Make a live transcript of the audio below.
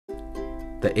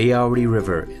The Ayeyarwady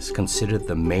River is considered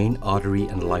the main artery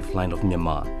and lifeline of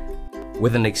Myanmar.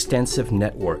 With an extensive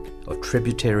network of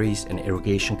tributaries and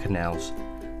irrigation canals,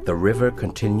 the river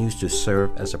continues to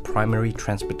serve as a primary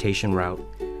transportation route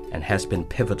and has been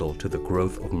pivotal to the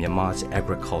growth of Myanmar's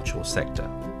agricultural sector.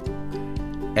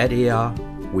 At AR,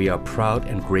 we are proud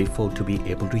and grateful to be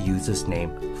able to use this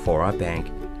name for our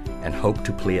bank and hope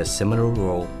to play a similar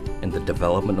role in the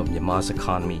development of Myanmar's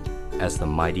economy as the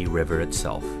mighty river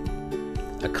itself.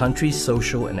 A country's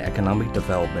social and economic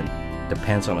development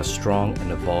depends on a strong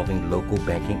and evolving local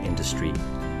banking industry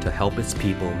to help its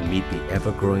people meet the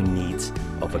ever-growing needs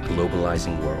of a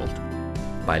globalizing world.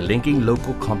 By linking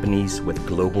local companies with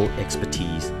global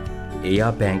expertise,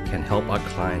 AR Bank can help our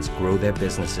clients grow their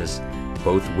businesses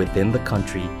both within the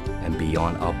country and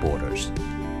beyond our borders.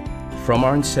 From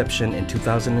our inception in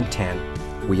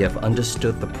 2010, we have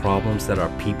understood the problems that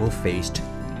our people faced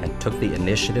and took the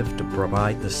initiative to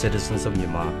provide the citizens of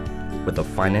Myanmar with a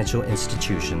financial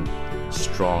institution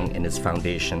strong in its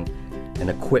foundation and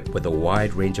equipped with a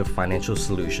wide range of financial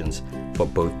solutions for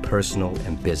both personal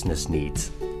and business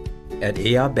needs. At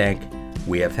AR Bank,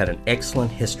 we have had an excellent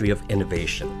history of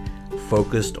innovation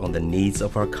focused on the needs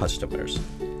of our customers.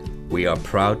 We are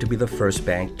proud to be the first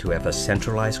bank to have a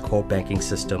centralized core banking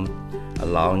system,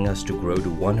 allowing us to grow to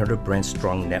 100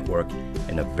 branch-strong network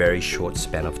in a very short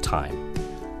span of time.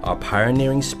 Our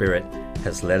pioneering spirit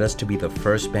has led us to be the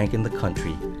first bank in the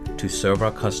country to serve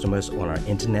our customers on our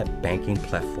internet banking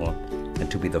platform and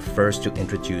to be the first to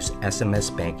introduce SMS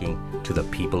banking to the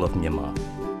people of Myanmar.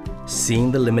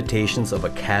 Seeing the limitations of a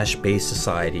cash-based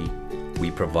society, we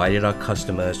provided our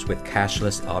customers with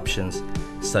cashless options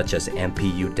such as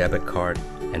MPU debit card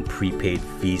and prepaid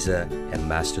Visa and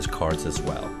MasterCards as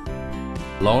well.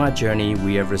 Along our journey,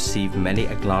 we have received many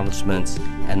acknowledgments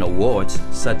and awards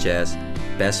such as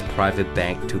Best Private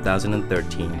Bank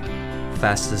 2013,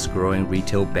 Fastest Growing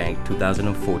Retail Bank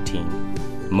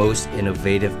 2014, Most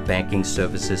Innovative Banking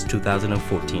Services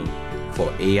 2014 for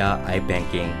AR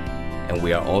iBanking, and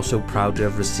we are also proud to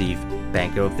have received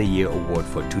Banker of the Year Award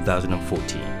for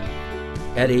 2014.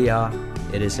 At AR,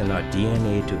 it is in our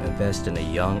DNA to invest in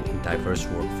a young and diverse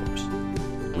workforce.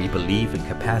 We believe in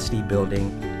capacity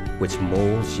building, which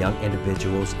molds young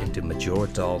individuals into mature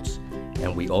adults,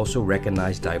 and we also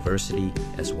recognize diversity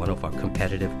as one of our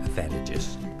competitive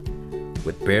advantages.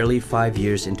 With barely 5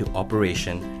 years into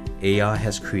operation, AR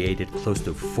has created close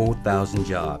to 4,000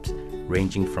 jobs,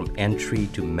 ranging from entry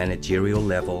to managerial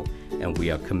level, and we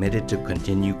are committed to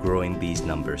continue growing these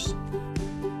numbers.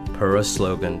 Per our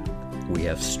slogan, we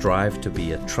have strived to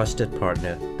be a trusted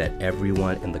partner that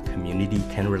everyone in the community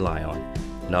can rely on,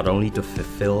 not only to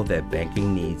fulfill their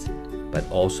banking needs, but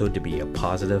also to be a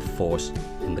positive force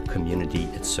in the community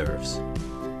it serves.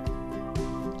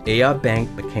 AR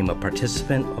Bank became a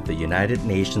participant of the United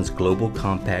Nations Global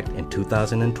Compact in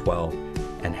 2012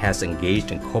 and has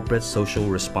engaged in corporate social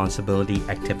responsibility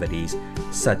activities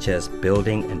such as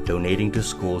building and donating to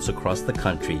schools across the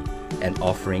country and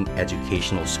offering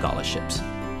educational scholarships.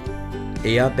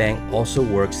 AR Bank also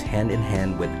works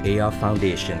hand-in-hand with AR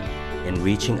Foundation in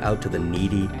reaching out to the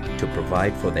needy to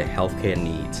provide for their healthcare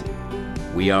needs.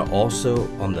 We are also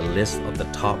on the list of the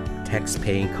top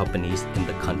tax-paying companies in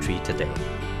the country today.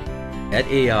 At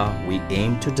AR, we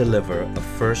aim to deliver a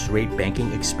first-rate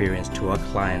banking experience to our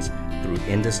clients through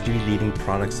industry-leading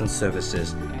products and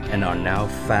services and are now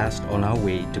fast on our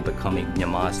way to becoming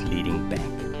Myanmar's leading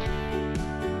bank.